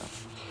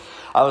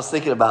I was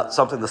thinking about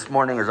something this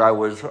morning as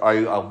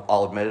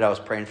I'll admit it, I was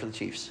praying for the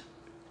Chiefs.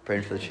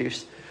 Praying for the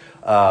Chiefs.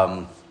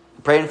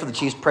 Praying for the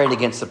Chiefs, praying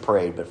against the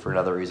parade, but for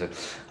another reason.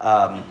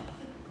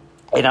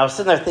 And I was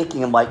sitting there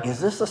thinking, I'm like, is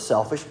this a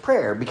selfish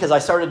prayer? Because I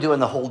started doing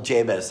the whole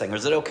Jabez thing.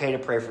 Is it okay to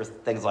pray for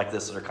things like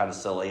this that are kind of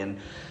silly?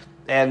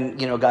 And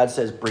God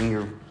says, bring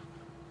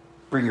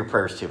your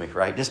prayers to me,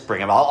 right? Just bring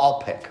them.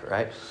 I'll pick,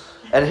 right?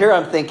 And here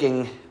I'm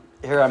thinking,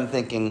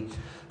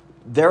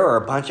 there are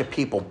a bunch of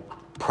people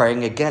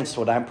praying against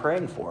what I'm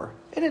praying for.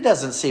 And it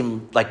doesn't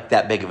seem like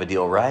that big of a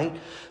deal, right?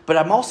 But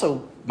I'm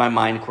also, my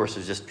mind, of course,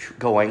 is just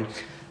going.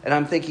 And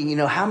I'm thinking,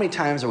 how many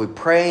times are we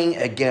praying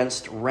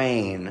against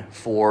rain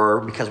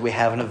because we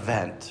have an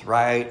event,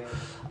 right?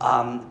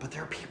 But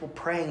there are people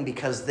praying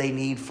because they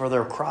need for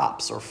their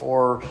crops or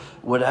for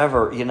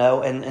whatever,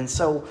 And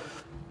so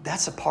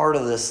that's a part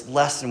of this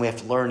lesson we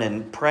have to learn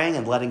in praying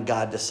and letting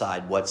God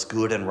decide what's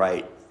good and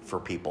right for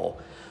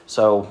people.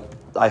 So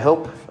I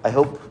hope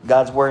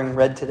God's wearing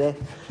red today,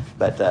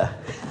 but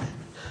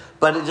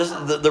it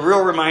just the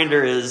real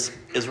reminder is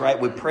right.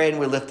 We pray and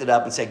we lift it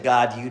up and say,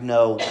 God, you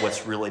know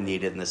what's really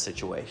needed in this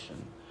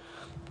situation.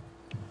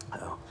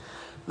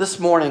 This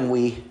morning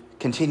we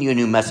continue a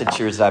new message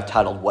series that I've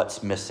titled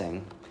 "What's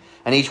Missing,"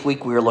 and each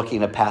week we are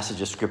looking at a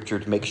passage of Scripture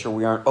to make sure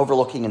we aren't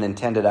overlooking an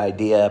intended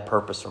idea,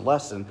 purpose, or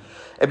lesson.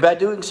 And by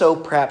doing so,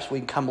 perhaps we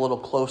can come a little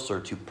closer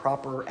to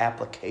proper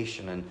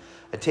application and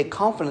take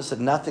confidence that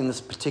nothing in this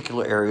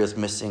particular area is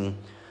missing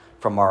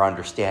from our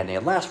understanding.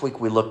 And last week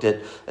we looked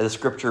at the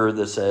scripture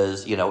that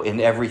says, in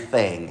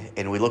everything.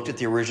 And we looked at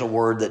the original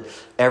word that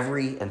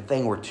every and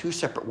thing were two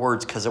separate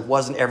words because it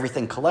wasn't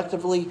everything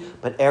collectively,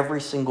 but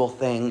every single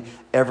thing,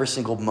 every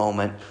single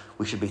moment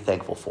we should be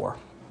thankful for.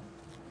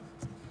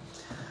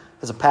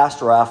 As a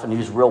pastor, I often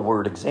use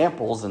real-world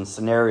examples and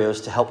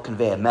scenarios to help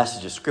convey a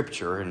message of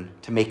Scripture and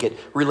to make it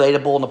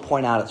relatable and to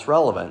point out its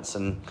relevance.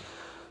 And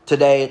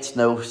today, it's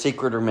no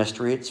secret or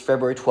mystery. It's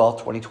February 12th,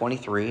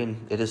 2023,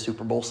 and it is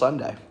Super Bowl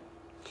Sunday.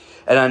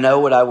 And I know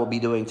what I will be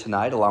doing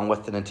tonight, along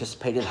with an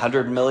anticipated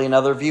 100 million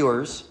other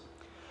viewers,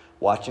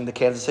 watching the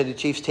Kansas City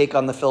Chiefs take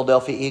on the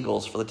Philadelphia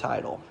Eagles for the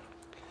title.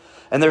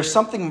 And there's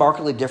something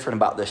markedly different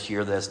about this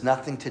year that has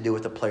nothing to do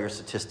with the player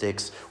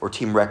statistics or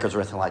team records or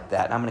anything like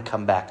that. And I'm going to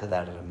come back to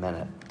that in a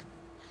minute.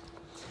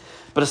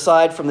 But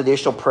aside from the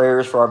additional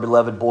prayers for our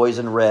beloved boys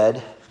in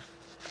red,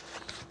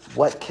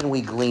 what can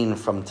we glean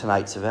from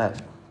tonight's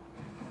event?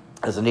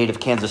 As a native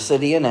Kansas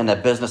Cityan and a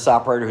business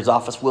operator whose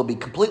office will be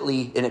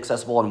completely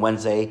inaccessible on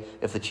Wednesday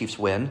if the Chiefs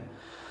win,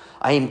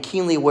 I am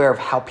keenly aware of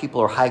how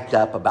people are hyped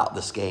up about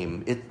this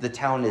game. The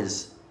town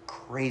is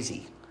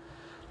crazy.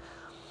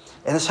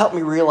 And this helped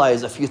me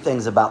realize a few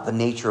things about the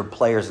nature of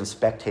players and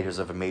spectators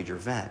of a major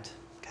event.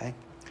 Okay,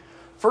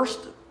 first,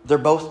 they're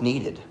both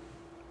needed.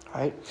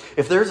 Right?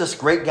 If there's this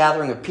great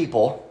gathering of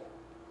people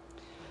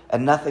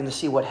and nothing to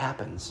see, what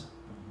happens?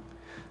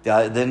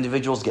 The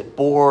individuals get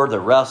bored,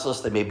 they're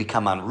restless, they may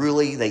become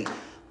unruly,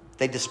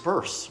 they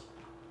disperse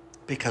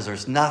because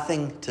there's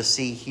nothing to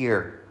see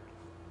here.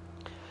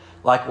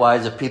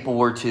 Likewise, if people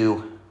were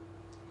to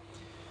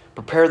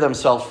prepare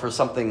themselves for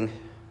something,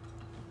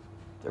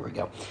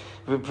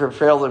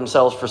 prepare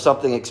themselves for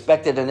something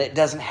expected and it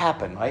doesn't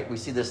happen, right? We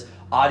see this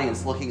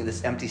audience looking at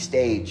this empty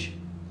stage.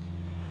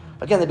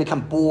 Again, they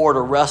become bored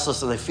or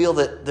restless and they feel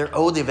that they're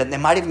owed the event. They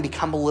might even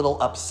become a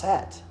little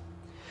upset.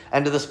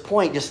 And to this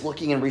point, just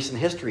looking in recent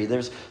history,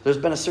 there's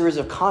been a series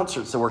of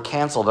concerts that were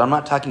canceled. I'm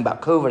not talking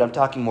about COVID. I'm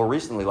talking more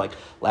recently, like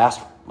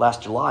last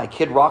July.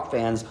 Kid Rock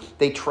fans,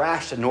 they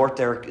trashed a North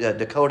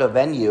Dakota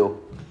venue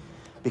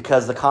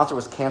because the concert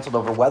was canceled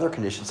over weather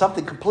conditions.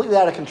 Something completely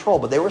out of control.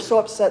 But they were so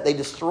upset, they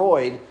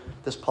destroyed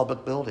this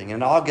public building.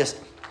 In August,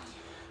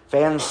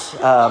 fans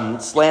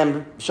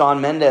slammed Shawn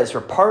Mendes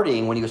for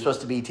partying when he was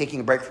supposed to be taking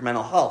a break for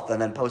mental health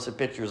and then posted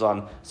pictures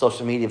on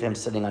social media of him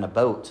sitting on a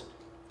boat.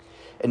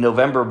 In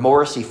November,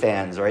 Morrissey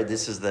fans, right?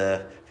 This is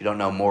if you don't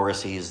know,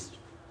 Morrissey's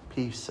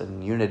peace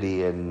and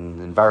unity and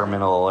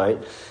environmental, right?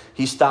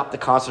 He stopped the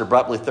concert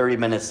abruptly 30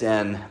 minutes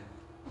in,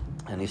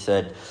 and he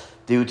said,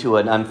 due to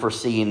an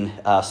unforeseen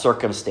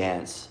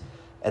circumstance.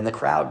 And the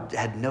crowd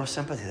had no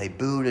sympathy. They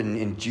booed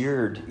and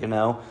jeered,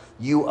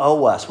 You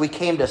owe us. We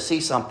came to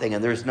see something,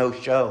 and there's no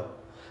show.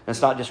 And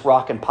it's not just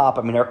rock and pop.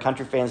 I mean, our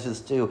country fans do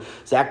this too.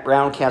 Zach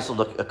Brown canceled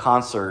a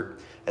concert,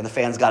 and the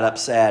fans got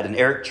upset. And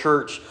Eric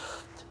Church,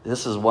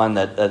 this is one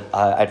that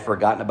I'd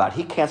forgotten about.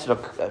 He canceled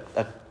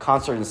a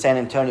concert in San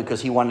Antonio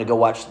because he wanted to go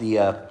watch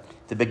the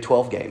Big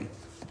 12 game.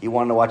 He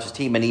wanted to watch his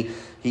team, and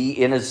he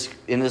in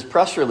his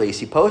press release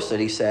he posted.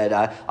 He said,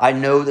 "I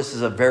know this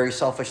is a very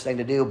selfish thing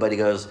to do, but he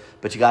goes,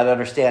 but you got to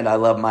understand, I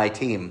love my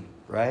team."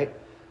 Right?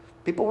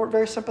 People were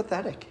very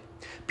sympathetic.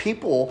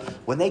 People,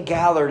 when they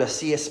gather to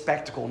see a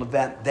spectacle, an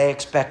event, they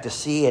expect to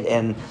see it,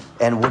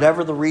 and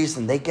whatever the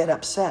reason, they get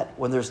upset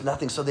when there's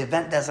nothing, so the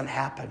event doesn't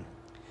happen.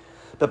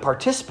 But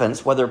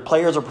participants, whether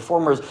players or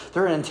performers,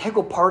 they're an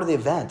integral part of the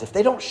event. If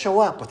they don't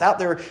show up without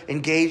their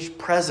engaged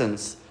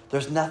presence,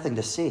 there's nothing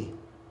to see.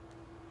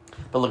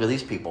 But look at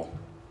these people,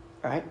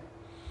 right?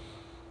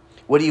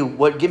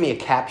 Give me a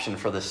caption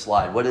for this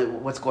slide.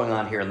 What's going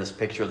on here in this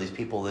picture of these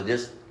people that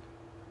just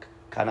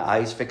kind of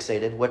eyes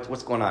fixated?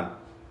 What's going on?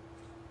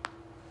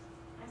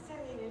 I said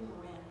they didn't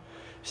win.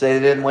 Say they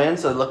didn't win,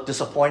 so they look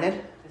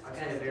disappointed? I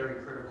had a very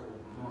critical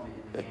moment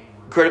in the game.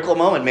 Critical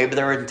moment. Maybe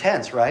they're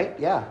intense, right?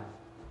 Yeah.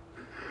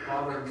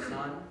 Father and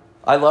son.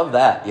 I love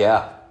that.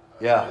 Yeah.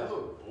 Yeah. They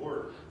look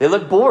bored. They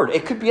look bored.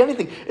 It could be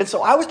anything. And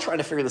so I was trying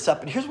to figure this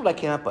out, but here's what I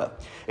came up with.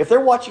 If they're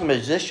watching a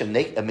magician,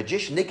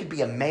 they could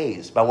be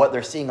amazed by what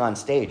they're seeing on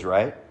stage,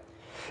 right?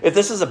 If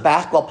this is a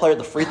basketball player at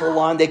the free throw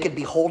line, they could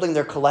be holding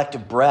their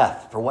collective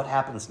breath for what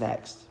happens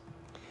next.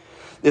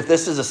 If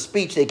this is a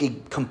speech, they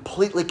could be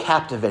completely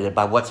captivated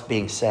by what's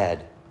being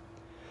said.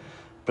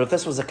 But if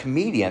this was a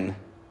comedian,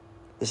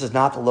 this is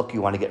not the look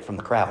you want to get from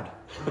the crowd.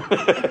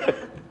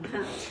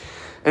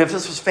 And if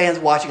this was fans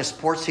watching a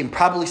sports team,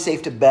 probably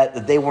safe to bet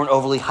that they weren't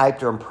overly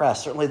hyped or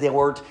impressed. Certainly they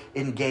weren't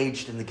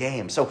engaged in the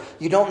game. So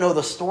you don't know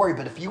the story,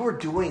 but if you were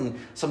doing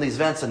some of these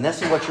events and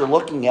this is what you're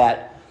looking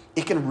at,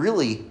 it can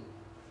really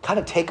kind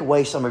of take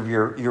away some of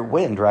your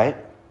wind, right?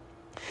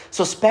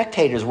 So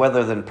spectators,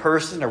 whether they're in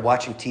person or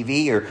watching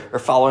TV or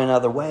following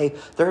another way,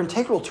 they're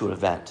integral to an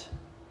event.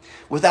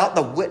 Without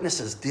the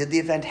witnesses, did the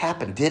event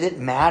happen? Did it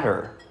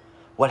matter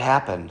what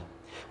happened?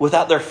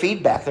 Without their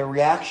feedback, their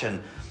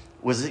reaction,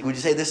 would you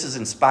say this is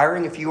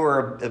inspiring if you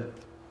were a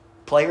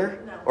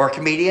player or a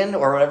comedian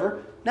or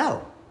whatever?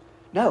 No,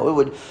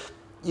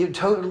 you'd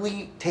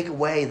totally take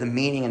away the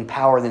meaning and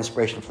power and the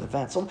inspiration from the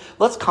event. So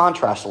let's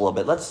contrast a little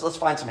bit. Let's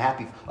find some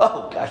happy.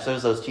 Oh gosh,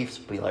 there's those Chiefs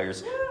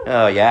players.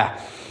 Oh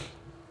yeah.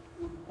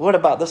 What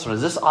about this one?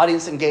 Is this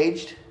audience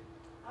engaged?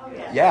 Oh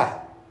yeah.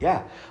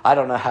 Yeah. I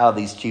don't know how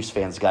these Chiefs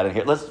fans got in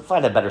here. Let's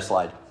find a better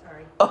slide.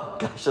 Sorry. Oh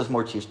gosh, there's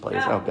more Chiefs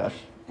players. No. Oh gosh,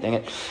 dang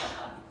it.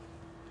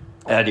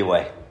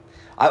 Anyway.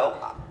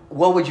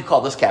 What would you call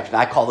this caption?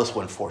 I call this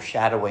one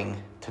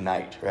foreshadowing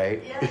tonight,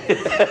 right?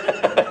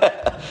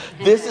 Yes.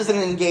 This is an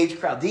engaged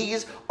crowd.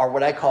 These are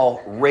what I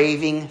call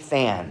raving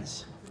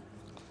fans.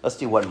 Let's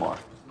do one more.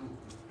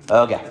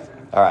 Okay.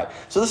 All right.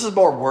 So this is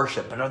more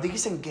worship, but are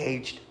these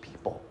engaged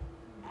people?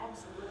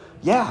 Absolutely.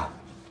 Yeah.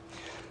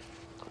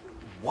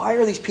 Why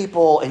are these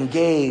people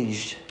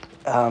engaged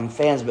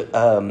fans? But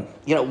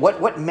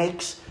what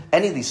makes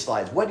any of these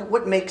slides?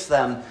 What makes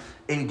them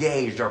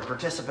engaged or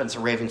participants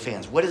or raving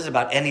fans? What is it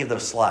about any of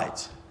those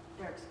slides?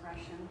 Their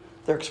expression.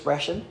 Their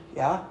expression,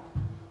 yeah.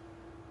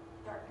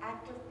 They're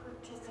active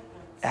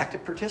participants.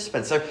 Active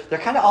participants. They're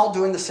kind of all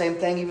doing the same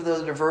thing, even though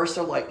they're diverse.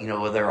 They're like,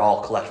 they're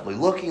all collectively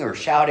looking or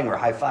shouting or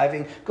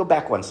high-fiving. Go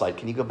back one slide.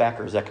 Can you go back,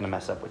 or is that going to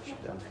mess up what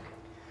you've done?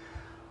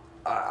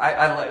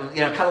 I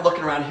kind of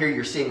looking around here,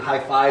 you're seeing high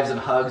fives and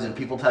hugs and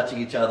people touching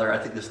each other. I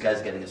think this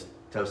guy's getting his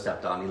toe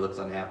stepped on. He looks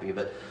unhappy,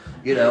 but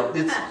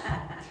it's.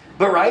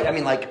 But right, I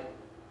mean, like,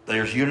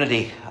 there's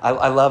unity.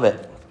 I love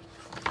it.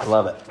 I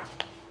love it.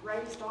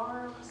 Raised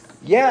arms.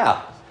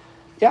 Yeah.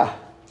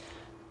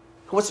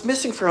 What's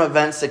missing from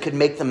events that could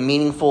make them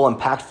meaningful,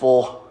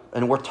 impactful,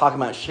 and worth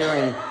talking about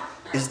sharing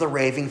is the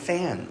raving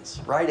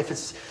fans, right?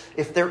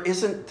 If there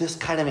isn't this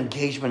kind of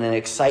engagement and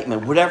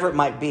excitement, whatever it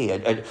might be,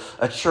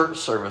 a church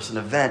service, an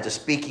event, a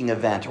speaking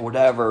event, or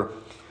whatever,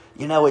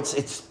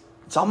 it's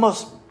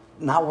almost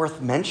not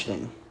worth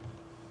mentioning.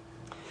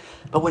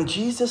 But when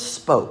Jesus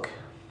spoke,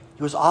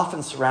 he was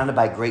often surrounded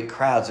by great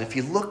crowds. If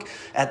you look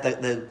at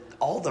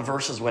all the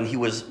verses when he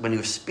was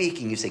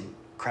speaking, you see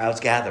crowds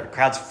gathered,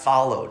 crowds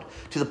followed,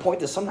 to the point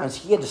that sometimes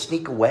he had to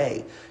sneak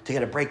away to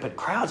get a break, but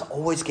crowds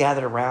always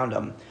gathered around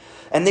him.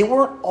 And they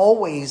weren't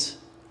always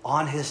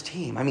on his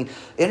team. I mean,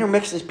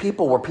 intermixed these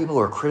people were people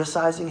who were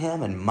criticizing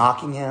him and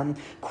mocking him,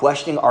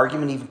 questioning,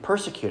 arguing, even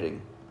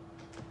persecuting.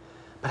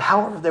 But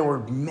however, there were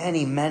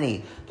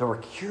many that were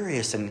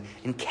curious and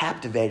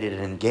captivated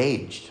and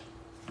engaged.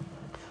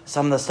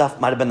 Some of the stuff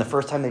might have been the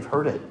first time they've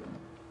heard it,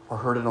 or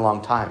heard it in a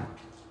long time,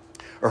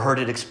 or heard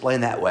it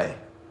explained that way,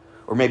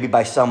 or maybe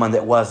by someone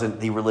that wasn't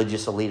the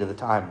religious elite of the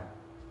time.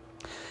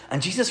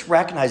 And Jesus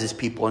recognizes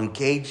people,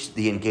 engaged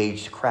the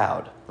engaged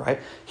crowd, right?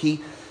 He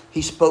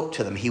spoke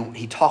to them.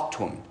 He talked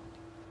to them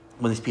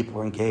when these people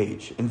were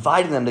engaged,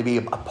 inviting them to be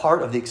a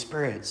part of the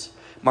experience.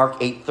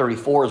 Mark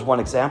 8:34 is one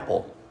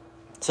example.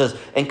 It says,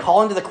 and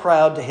calling to the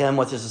crowd to him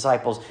with his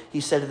disciples, he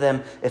said to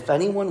them, if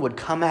anyone would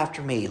come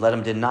after me, let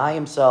him deny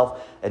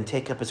himself and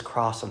take up his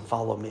cross and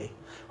follow me.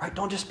 Right?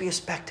 Don't just be a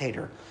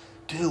spectator.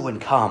 Do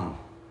and come.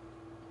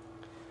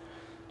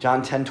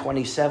 John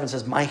 10:27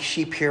 says, my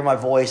sheep hear my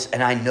voice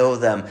and I know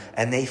them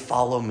and they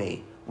follow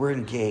me. We're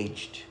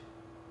engaged.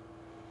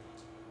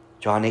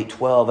 John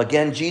 8:12,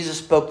 again, Jesus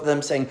spoke to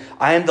them saying,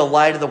 I am the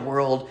light of the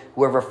world.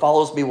 Whoever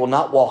follows me will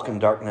not walk in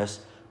darkness,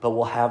 but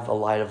will have the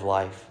light of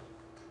life.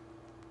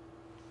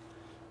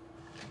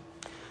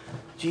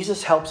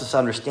 Jesus helps us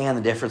understand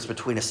the difference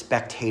between a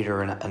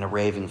spectator and a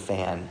raving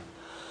fan.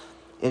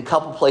 In a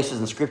couple places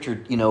in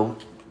Scripture,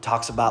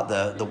 talks about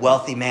the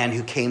wealthy man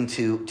who came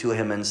to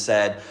him and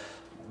said,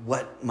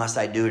 what must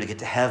I do to get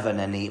to heaven?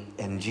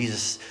 And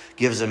Jesus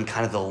gives him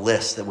kind of the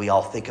list that we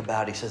all think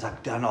about. He says,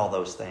 I've done all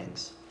those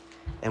things.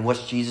 And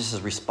what's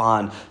Jesus'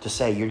 response to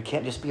say? You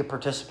can't just be a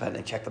participant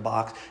and check the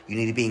box. You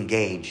need to be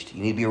engaged.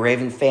 You need to be a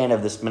raving fan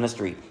of this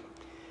ministry.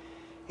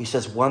 He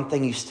says, one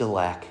thing you still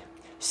lack.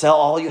 Sell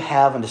all you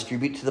have and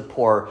distribute to the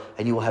poor,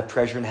 and you will have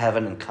treasure in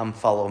heaven, and come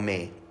follow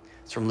me.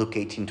 It's from Luke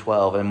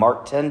 18:12. And in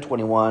Mark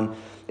 10:21,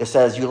 it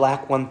says, you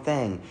lack one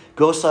thing.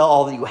 Go sell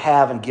all that you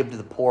have and give to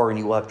the poor, and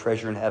you will have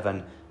treasure in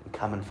heaven, and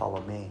come and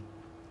follow me.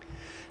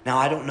 Now,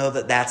 I don't know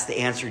that that's the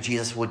answer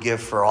Jesus would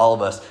give for all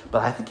of us,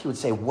 but I think he would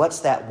say,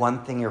 what's that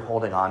one thing you're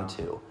holding on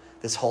to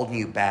that's holding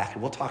you back?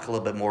 And we'll talk a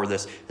little bit more of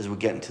this as we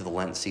get into the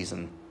Lent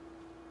season.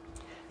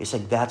 He's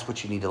saying that's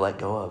what you need to let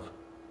go of,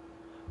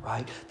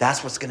 right?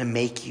 That's what's going to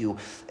make you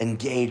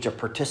engage, a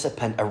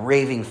participant, a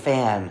raving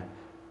fan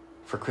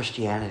for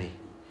Christianity.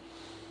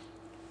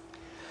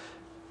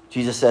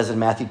 Jesus says in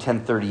Matthew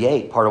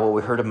 10:38, part of what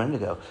we heard a minute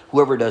ago,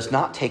 whoever does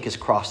not take his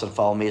cross and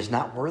follow me is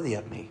not worthy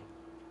of me.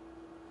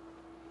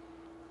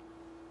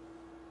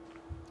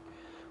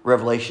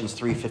 Revelations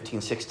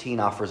 3:15-16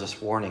 offers this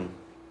warning.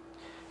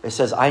 It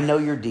says, I know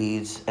your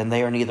deeds, and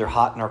they are neither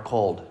hot nor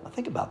cold. Now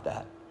think about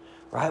that,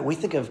 right? We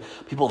think of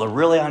people that are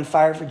really on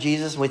fire for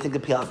Jesus, and we think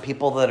of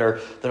people that are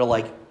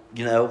like,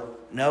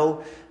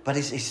 no. But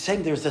he's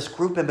saying there's this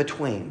group in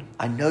between.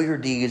 I know your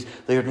deeds,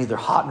 they are neither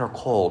hot nor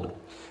cold.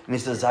 And he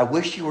says, I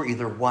wish you were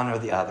either one or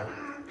the other.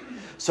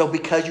 So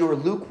because you are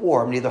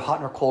lukewarm, neither hot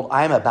nor cold,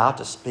 I am about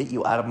to spit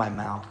you out of my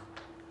mouth.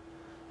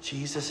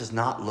 Jesus is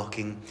not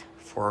looking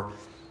for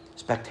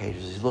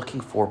spectators. He's looking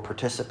for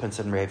participants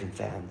and raving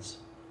fans.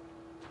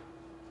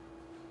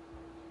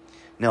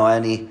 Now,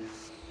 any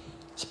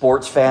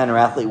sports fan or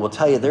athlete will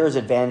tell you there is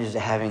advantages to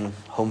having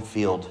home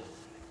field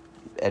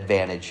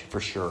advantage for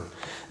sure.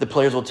 The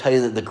players will tell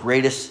you that the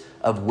greatest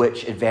of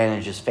which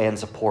advantage is fan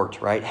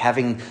support, right?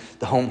 Having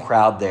the home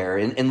crowd there.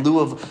 In lieu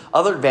of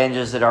other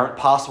advantages that aren't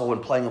possible when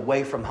playing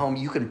away from home,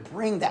 you can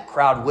bring that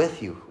crowd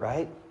with you,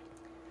 right?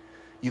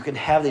 You can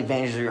have the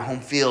advantage of your home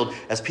field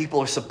as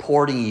people are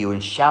supporting you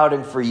and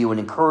shouting for you and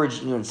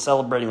encouraging you and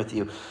celebrating with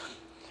you.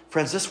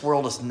 Friends, this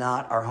world is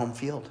not our home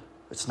field.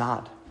 It's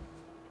not.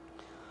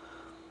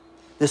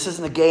 This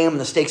isn't a game and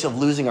the stakes of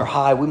losing are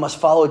high. We must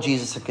follow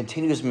Jesus and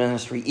continue his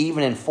ministry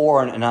even in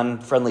foreign and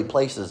unfriendly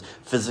places,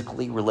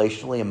 physically,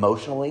 relationally,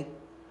 emotionally,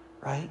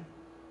 right?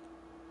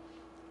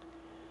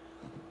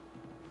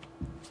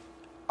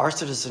 Our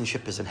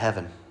citizenship is in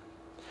heaven.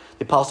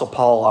 The Apostle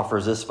Paul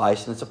offers this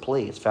advice, and it's a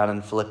plea. It's found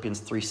in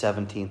Philippians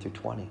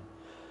 3:17-20.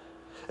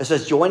 It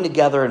says, join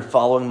together in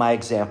following my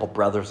example,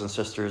 brothers and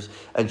sisters,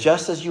 and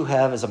just as you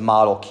have as a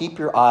model, keep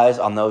your eyes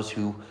on those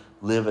who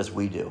live as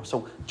we do.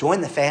 So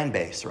join the fan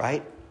base,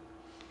 right?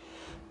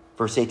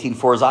 Verse 18,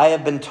 for as I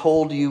have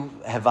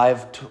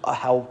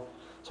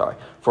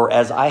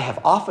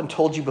often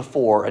told you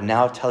before, and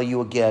now tell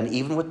you again,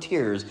 even with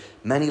tears,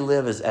 many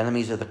live as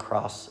enemies of the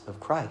cross of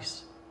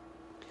Christ.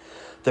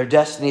 Their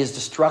destiny is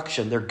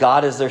destruction. Their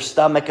God is their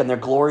stomach, and their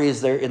glory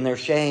is in their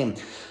shame.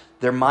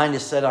 Their mind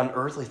is set on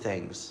earthly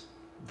things.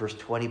 Verse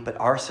 20, but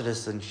our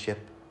citizenship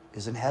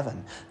is in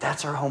heaven.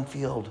 That's our home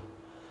field.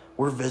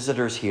 We're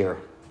visitors here.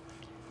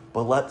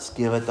 But let's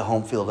give it the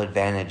home field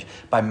advantage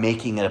by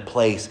making it a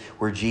place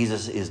where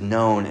Jesus is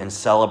known and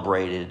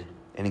celebrated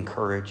and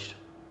encouraged.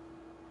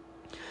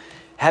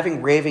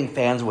 Having raving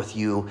fans with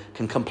you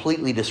can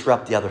completely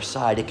disrupt the other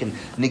side. It can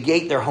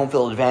negate their home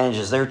field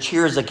advantages. Their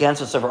cheers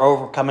against us are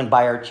overcome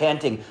by our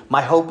chanting,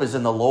 my hope is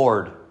in the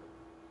Lord.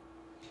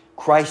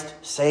 Christ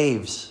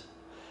saves.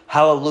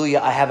 Hallelujah,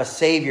 I have a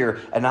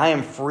Savior and I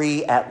am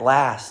free at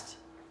last.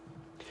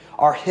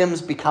 Our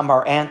hymns become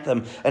our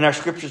anthem, and our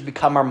scriptures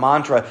become our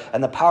mantra,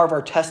 and the power of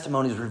our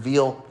testimonies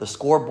reveal the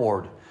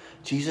scoreboard.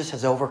 Jesus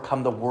has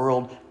overcome the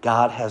world.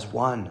 God has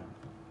won.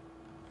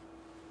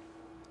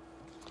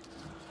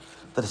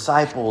 The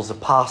disciples,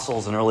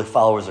 apostles, and early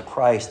followers of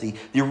Christ, the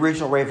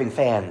original raving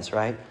fans,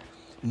 right,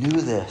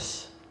 knew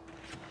this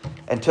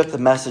and took the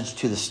message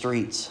to the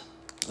streets.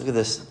 Look at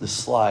this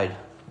slide.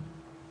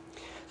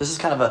 This is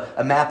kind of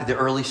a map of the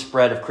early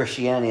spread of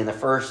Christianity in the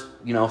first,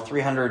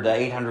 300 to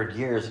 800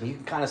 years. And you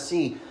can kind of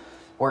see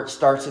where it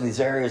starts in these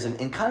areas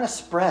and kind of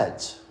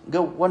spreads.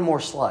 Go one more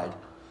slide.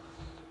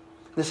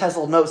 This has a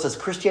little note that says,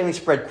 Christianity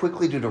spread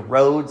quickly due to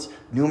roads,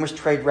 numerous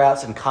trade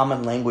routes, and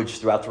common language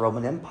throughout the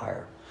Roman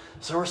Empire.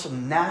 So there are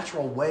some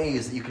natural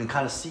ways that you can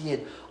kind of see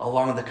it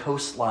along the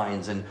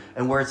coastlines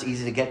and where it's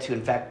easy to get to.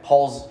 In fact,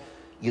 Paul's,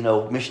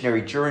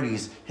 missionary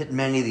journeys hit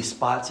many of these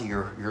spots that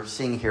you're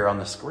seeing here on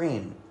the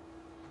screen.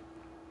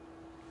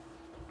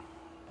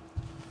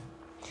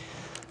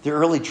 The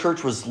early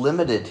church was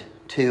limited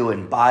to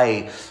and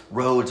by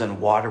roads and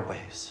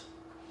waterways.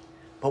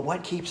 But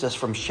what keeps us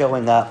from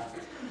showing up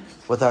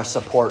with our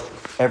support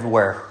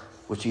everywhere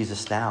with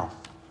Jesus now?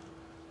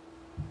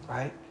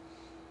 Right?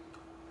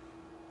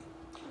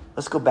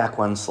 Let's go back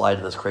one slide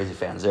to those crazy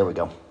fans. There we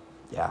go.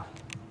 Yeah.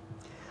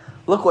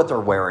 Look what they're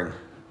wearing,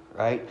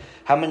 right?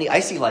 How many? I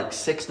see like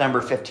 6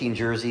 number 15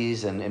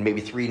 jerseys and maybe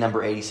 3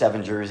 number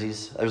 87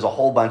 jerseys. There's a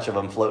whole bunch of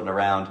them floating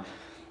around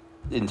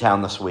in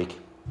town this week.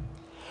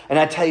 And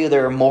I tell you,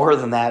 there are more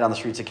than that on the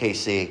streets of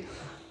KC.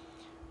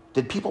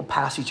 Did people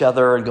pass each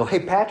other and go,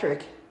 hey,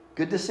 Patrick,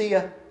 Good to see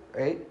you,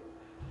 right?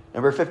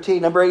 Number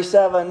 15, number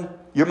 87,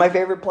 you're my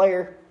favorite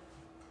player.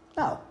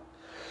 No.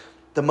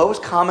 The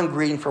most common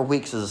greeting for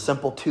weeks is a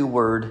simple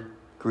 2-word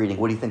greeting.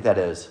 What do you think that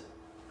is?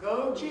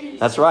 Go Chiefs.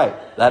 That's right.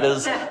 That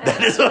is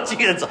what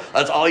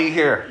that's all you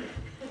hear.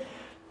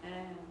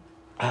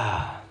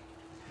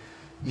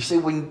 You see,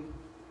 when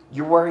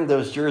you're wearing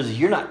those jerseys,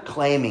 you're not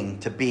claiming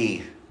to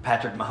be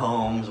Patrick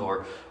Mahomes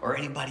or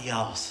anybody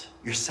else.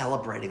 You're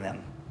celebrating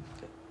them.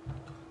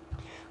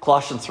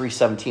 Colossians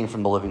 3:17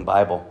 from the Living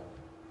Bible.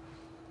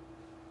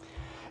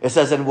 It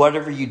says, "And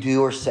whatever you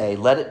do or say,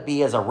 let it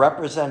be as a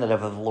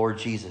representative of the Lord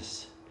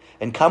Jesus,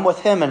 and come with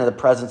him into the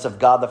presence of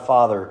God the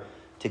Father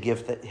to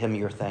give him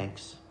your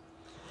thanks."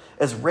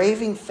 As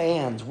raving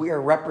fans, we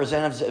are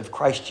representatives of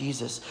Christ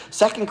Jesus.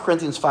 2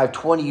 Corinthians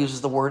 5:20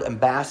 uses the word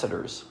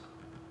ambassadors.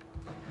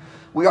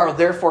 We are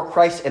therefore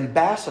Christ's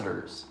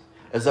ambassadors,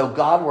 as though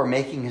God were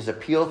making his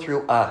appeal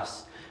through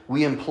us.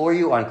 We implore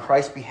you on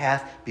Christ's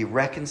behalf, be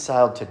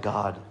reconciled to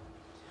God.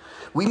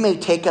 We may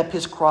take up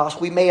his cross.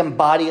 We may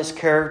embody his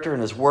character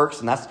and his works,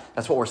 and that's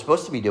what we're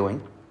supposed to be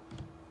doing.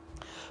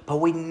 But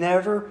we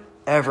never,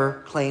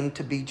 ever claim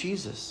to be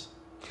Jesus.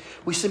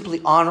 We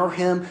simply honor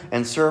him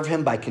and serve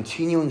him by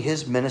continuing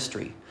his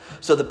ministry.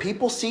 So the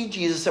people see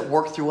Jesus at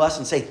work through us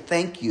and say,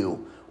 thank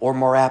you, or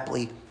more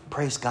aptly,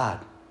 praise God.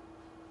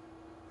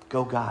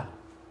 Go God.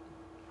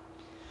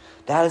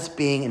 That is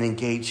being an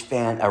engaged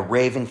fan, a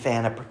raving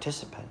fan, a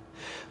participant.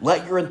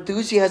 Let your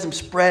enthusiasm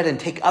spread and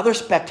take other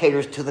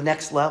spectators to the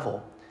next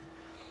level.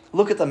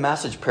 Look at the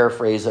Message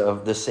paraphrase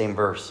of this same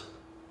verse.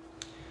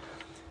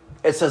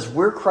 It says,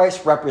 we're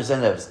Christ's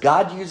representatives.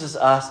 God uses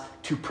us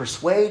to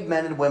persuade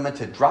men and women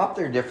to drop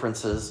their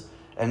differences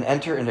and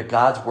enter into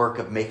God's work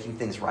of making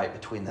things right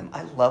between them.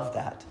 I love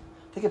that.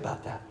 Think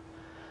about that.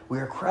 We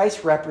are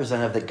Christ's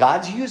representative that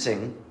God's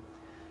using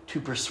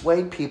to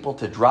persuade people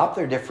to drop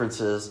their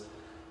differences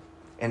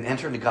and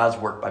enter into God's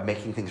work by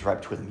making things right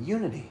between them.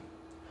 Unity.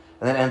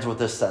 And then it ends with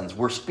this sentence.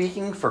 We're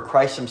speaking for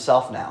Christ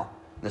himself now.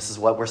 This is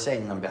what we're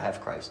saying on behalf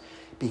of Christ.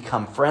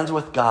 Become friends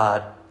with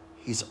God.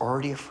 He's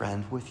already a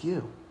friend with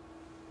you.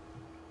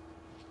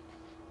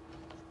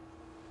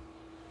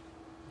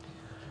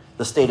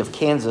 The state of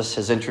Kansas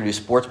has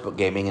introduced sportsbook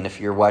gaming, and if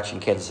you're watching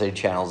Kansas City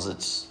channels,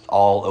 it's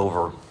all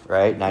over,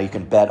 right? Now you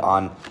can bet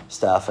on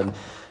stuff. And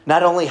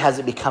not only has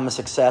it become a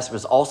success, but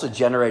it's also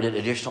generated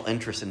additional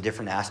interest in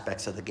different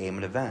aspects of the game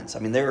and events. I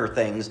mean, there are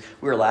things,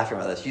 we were laughing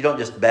about this. You don't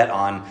just bet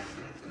on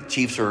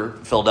Chiefs or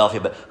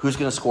Philadelphia, but who's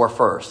going to score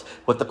first,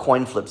 what the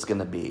coin flip's going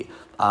to be,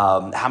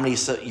 how many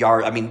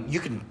yards. I mean, you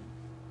can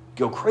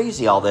go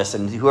crazy all this,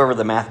 and whoever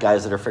the math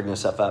guys that are figuring this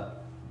stuff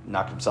up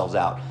knock themselves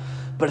out.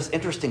 But it's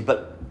interesting,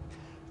 but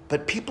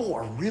people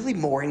are really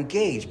more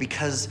engaged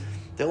because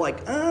they're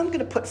like, I'm going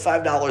to put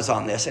 $5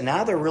 on this, and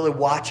now they're really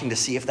watching to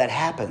see if that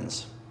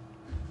happens.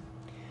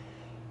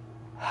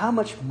 How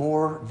much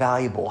more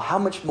valuable, how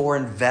much more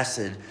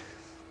invested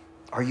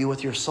are you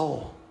with your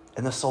soul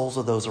and the souls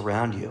of those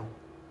around you?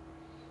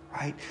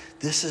 Right?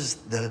 This is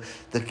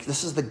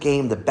the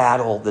game, the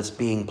battle that's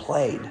being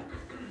played.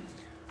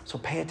 So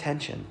pay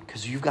attention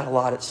because you've got a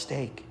lot at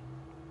stake.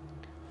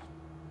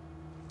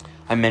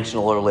 I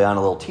mentioned early on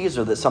a little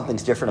teaser that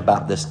something's different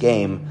about this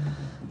game.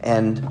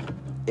 And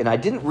I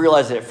didn't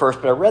realize it at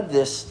first, but I read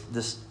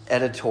this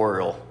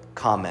editorial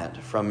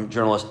comment from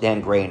journalist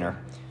Dan Grainer.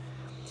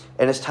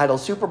 And it's titled,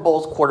 Super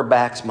Bowl's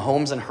quarterbacks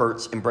Mahomes and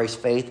Hurts embrace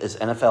faith as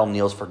NFL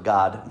kneels for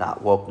God,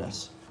 not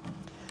wokeness.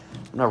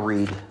 I'm going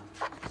to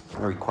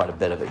read quite a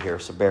bit of it here,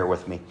 so bear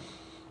with me.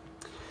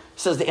 It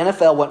says the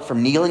NFL went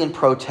from kneeling in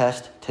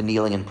protest to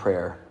kneeling in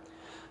prayer.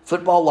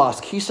 Football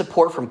lost key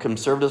support from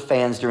conservative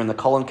fans during the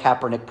Colin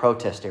Kaepernick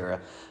protest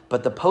era,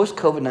 but the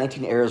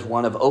post-COVID-19 era is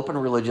one of open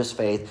religious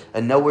faith,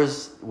 and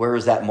where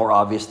is that more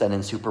obvious than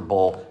in Super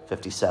Bowl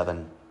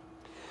 57?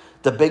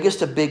 The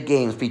biggest of big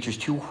games features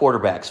two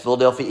quarterbacks,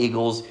 Philadelphia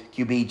Eagles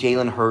QB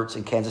Jalen Hurts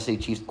and Kansas City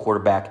Chiefs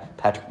quarterback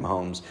Patrick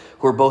Mahomes,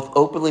 who are both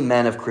openly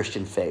men of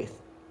Christian faith.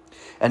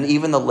 And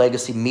even the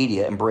legacy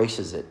media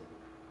embraces it.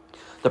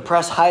 The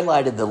press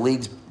highlighted the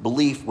league's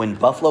belief when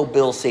Buffalo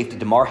Bills safety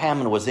Damar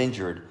Hamlin was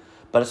injured,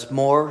 but it's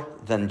more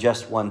than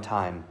just one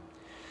time.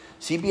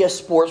 CBS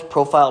Sports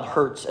profiled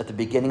Hurts at the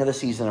beginning of the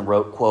season and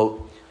wrote,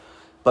 quote,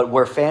 but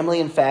where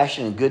family and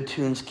fashion and good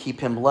tunes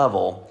keep him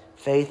level,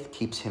 faith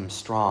keeps him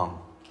strong.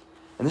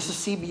 And this is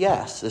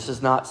CBS. This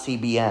is not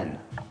CBN.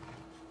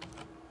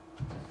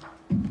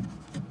 There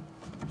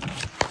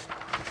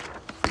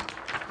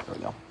we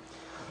go.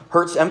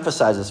 Hurts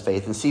emphasizes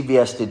faith, and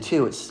CBS did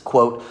too. It's,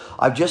 quote,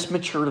 I've just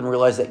matured and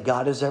realized that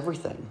God is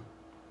everything,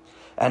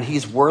 and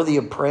he's worthy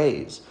of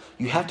praise.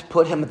 You have to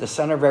put him at the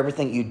center of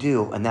everything you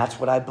do, and that's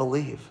what I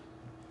believe.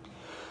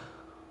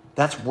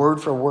 That's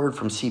word for word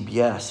from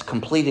CBS,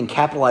 complete in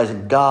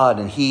capitalizing God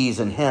and he's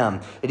and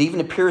him. It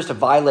even appears to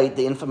violate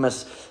the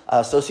infamous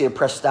Associated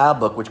Press style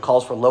book, which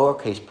calls for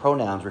lowercase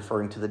pronouns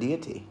referring to the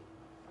deity.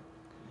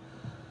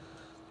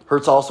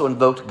 Hurts also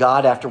invoked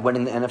God after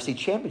winning the NFC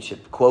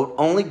Championship. Quote,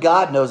 only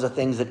God knows the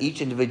things that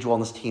each individual on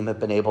this team have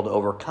been able to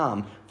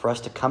overcome for us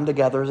to come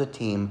together as a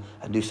team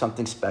and do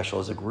something special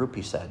as a group,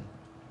 he said.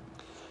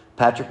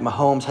 Patrick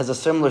Mahomes has a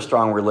similar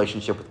strong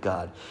relationship with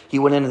God. He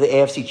went into the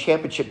AFC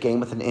Championship game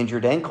with an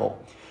injured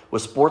ankle,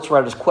 with sports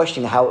writers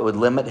questioning how it would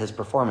limit his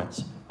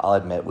performance. I'll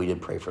admit, we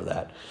did pray for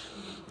that.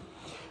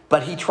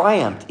 But he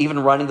triumphed, even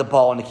running the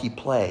ball in a key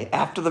play.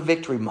 After the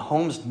victory,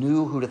 Mahomes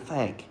knew who to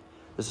thank.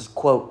 This is,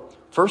 quote,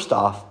 "First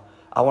off,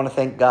 I want to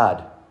thank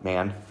God,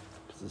 man."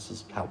 This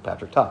is how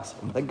Patrick talks. I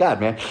want to thank God,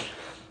 man.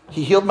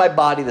 "He healed my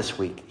body this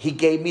week. He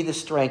gave me the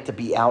strength to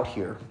be out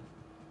here."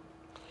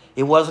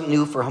 It wasn't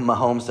new for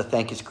Mahomes to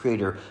thank his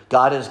creator.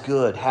 "God is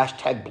good.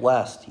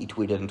 #blessed," he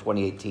tweeted in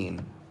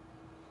 2018.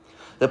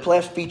 The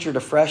playoffs featured a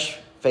fresh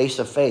face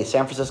of faith,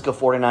 San Francisco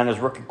 49ers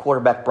rookie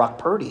quarterback Brock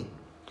Purdy.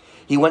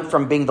 He went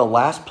from being the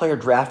last player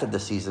drafted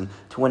this season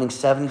to winning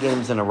 7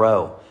 games in a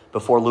row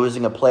before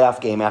losing a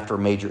playoff game after a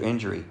major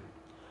injury.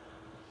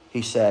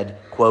 He said,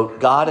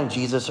 quote, "God and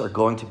Jesus are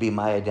going to be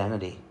my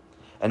identity.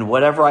 And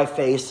whatever I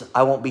face,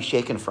 I won't be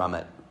shaken from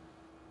it."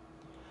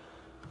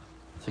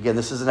 So again,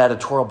 this is an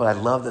editorial, but I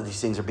love that these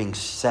things are being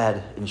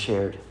said and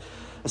shared.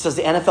 It says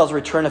the NFL's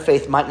return to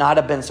faith might not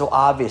have been so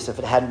obvious if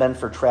it hadn't been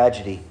for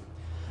tragedy.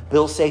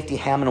 Bills safety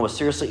Hammond was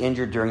seriously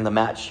injured during the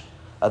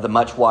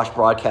much-watched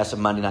broadcast of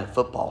Monday Night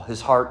Football.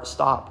 His heart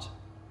stopped.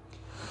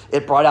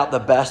 It brought out the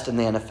best in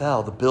the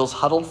NFL. The Bills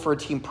huddled for a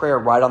team prayer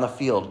right on the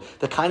field,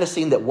 the kind of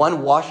scene that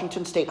one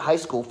Washington State high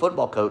school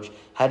football coach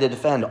had to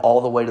defend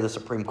all the way to the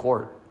Supreme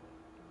Court.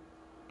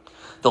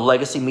 The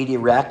legacy media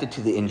reacted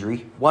to the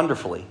injury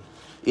wonderfully.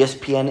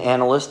 ESPN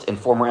analyst and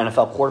former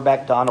NFL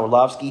quarterback Don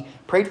Orlovsky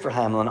prayed for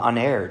Hamlin on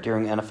air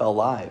during NFL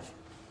Live.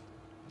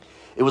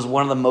 It was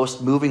one of the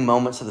most moving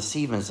moments of the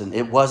season.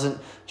 It wasn't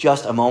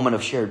just a moment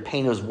of shared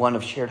pain. It was one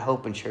of shared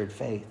hope and shared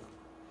faith.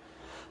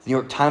 The New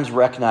York Times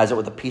recognized it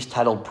with a piece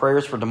titled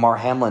 "Prayers for Damar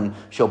Hamlin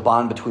Show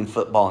Bond Between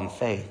Football and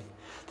Faith."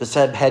 The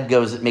said head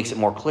goes, it makes it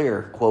more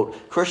clear, quote,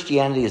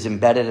 "Christianity is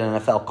embedded in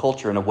NFL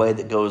culture in a way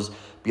that goes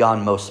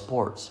beyond most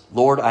sports.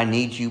 Lord, I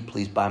need you.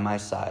 Please by my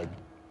side."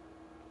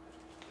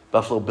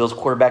 Buffalo Bills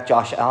quarterback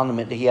Josh Allen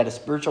admitted he had a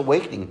spiritual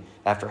awakening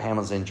after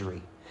Hamlin's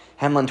injury.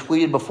 Hamlin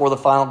tweeted before the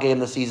final game of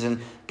the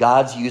season,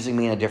 "God's using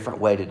me in a different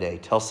way today.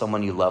 Tell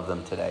someone you love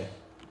them today."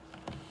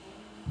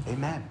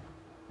 Amen.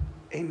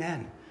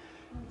 Amen.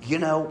 You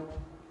know,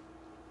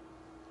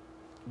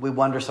 we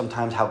wonder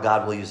sometimes how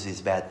God will use these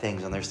bad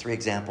things. And there's 3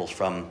 examples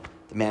from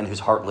the man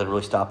whose heart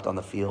literally stopped on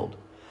the field.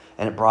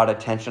 And it brought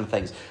attention to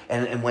things.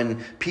 And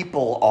when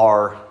people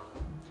are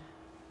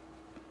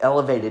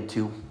elevated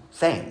to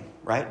fame,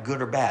 right?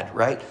 Good or bad,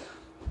 right?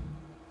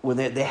 When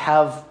they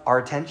have our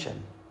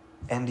attention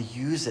and to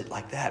use it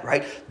like that,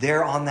 right?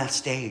 They're on that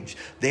stage.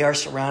 They are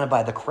surrounded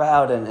by the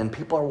crowd and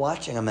people are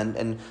watching them.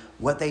 And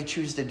what they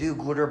choose to do,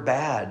 good or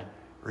bad,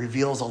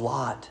 reveals a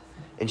lot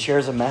and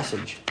shares a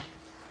message.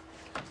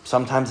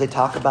 Sometimes they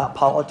talk about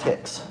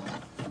politics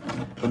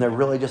when they're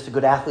really just a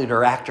good athlete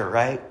or actor,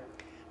 right?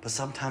 But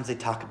sometimes they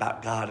talk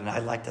about God, and I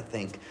like to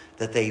think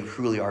that they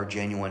truly are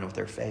genuine with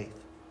their faith.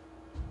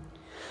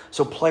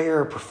 So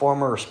player,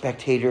 performer, or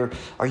spectator,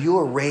 are you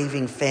a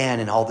raving fan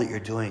in all that you're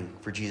doing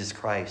for Jesus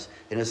Christ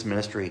in his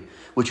ministry,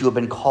 which you have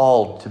been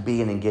called to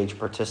be an engaged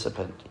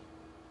participant?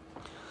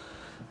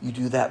 You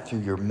do that through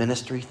your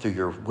ministry, through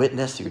your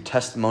witness, through your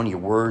testimony, your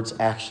words,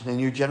 action,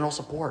 and your general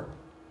support.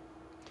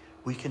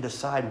 We can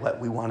decide what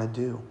we want to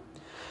do.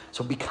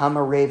 So become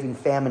a raving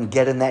fan and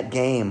get in that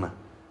game.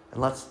 And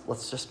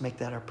let's just make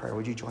that our prayer.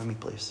 Would you join me,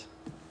 please?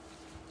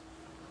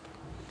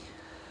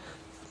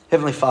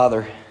 Heavenly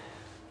Father,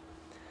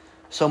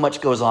 so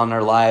much goes on in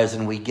our lives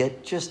and we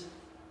get just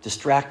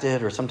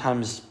distracted or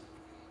sometimes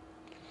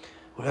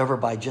whatever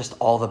by just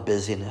all the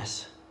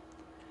busyness.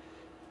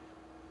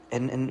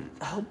 And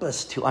help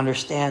us to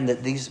understand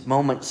that these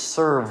moments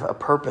serve a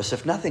purpose,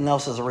 if nothing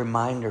else as a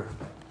reminder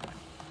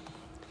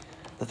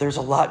that there's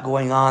a lot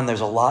going on,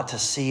 there's a lot to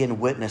see and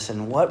witness,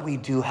 and what we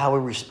do, how we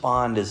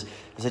respond is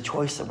a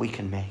choice that we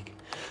can make.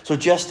 So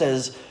just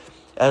as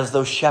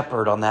those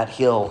shepherds on that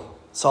hill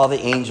saw the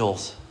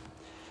angels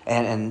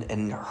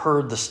and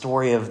heard the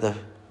story of the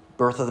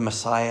birth of the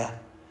Messiah,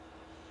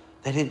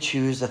 they didn't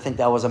choose to think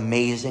that was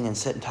amazing and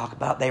sit and talk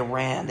about it. They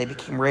ran. They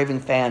became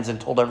raving fans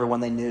and told everyone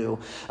they knew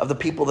of the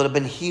people that have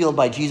been healed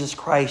by Jesus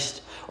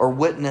Christ or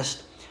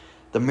witnessed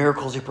the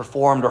miracles he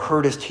performed or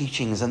heard his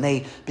teachings. And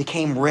they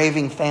became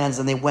raving fans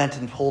and they went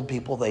and told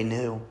people they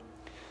knew.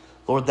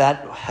 Lord,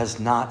 that has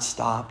not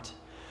stopped.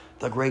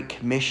 The Great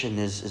Commission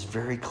is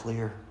very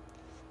clear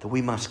that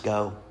we must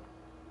go.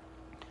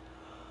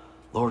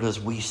 Lord, as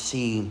we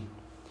see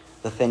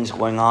the things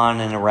going on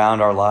and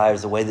around our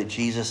lives, the way that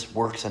Jesus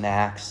works and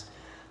acts,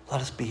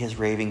 let us be his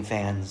raving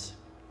fans.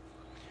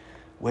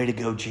 Way to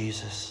go,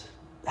 Jesus.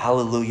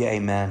 Hallelujah,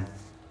 amen.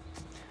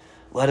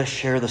 Let us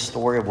share the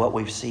story of what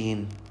we've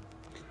seen.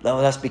 Let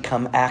us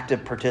become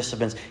active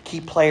participants,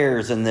 key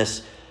players in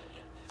this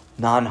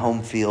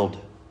non-home field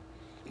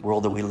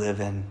world that we live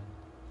in.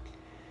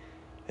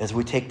 As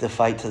we take the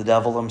fight to the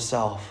devil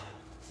himself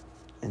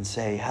and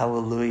say,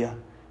 hallelujah,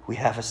 we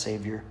have a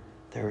Savior.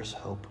 There is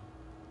hope.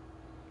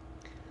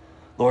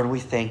 Lord, we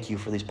thank you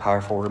for these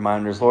powerful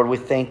reminders. Lord, we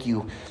thank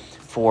you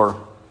for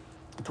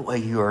the way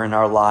you are in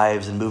our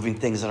lives and moving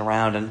things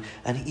around.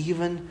 And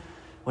even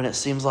when it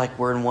seems like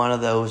we're in one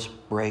of those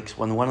breaks,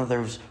 when one of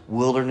those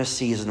wilderness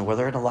seasons where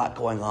there's a lot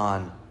going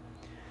on,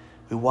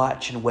 we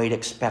watch and wait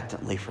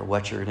expectantly for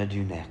what you're going to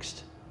do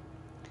next.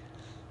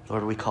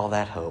 Lord, we call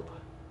that hope,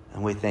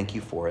 and we thank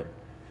you for it.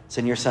 It's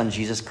in your Son,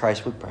 Jesus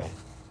Christ, we pray.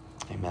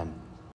 Amen.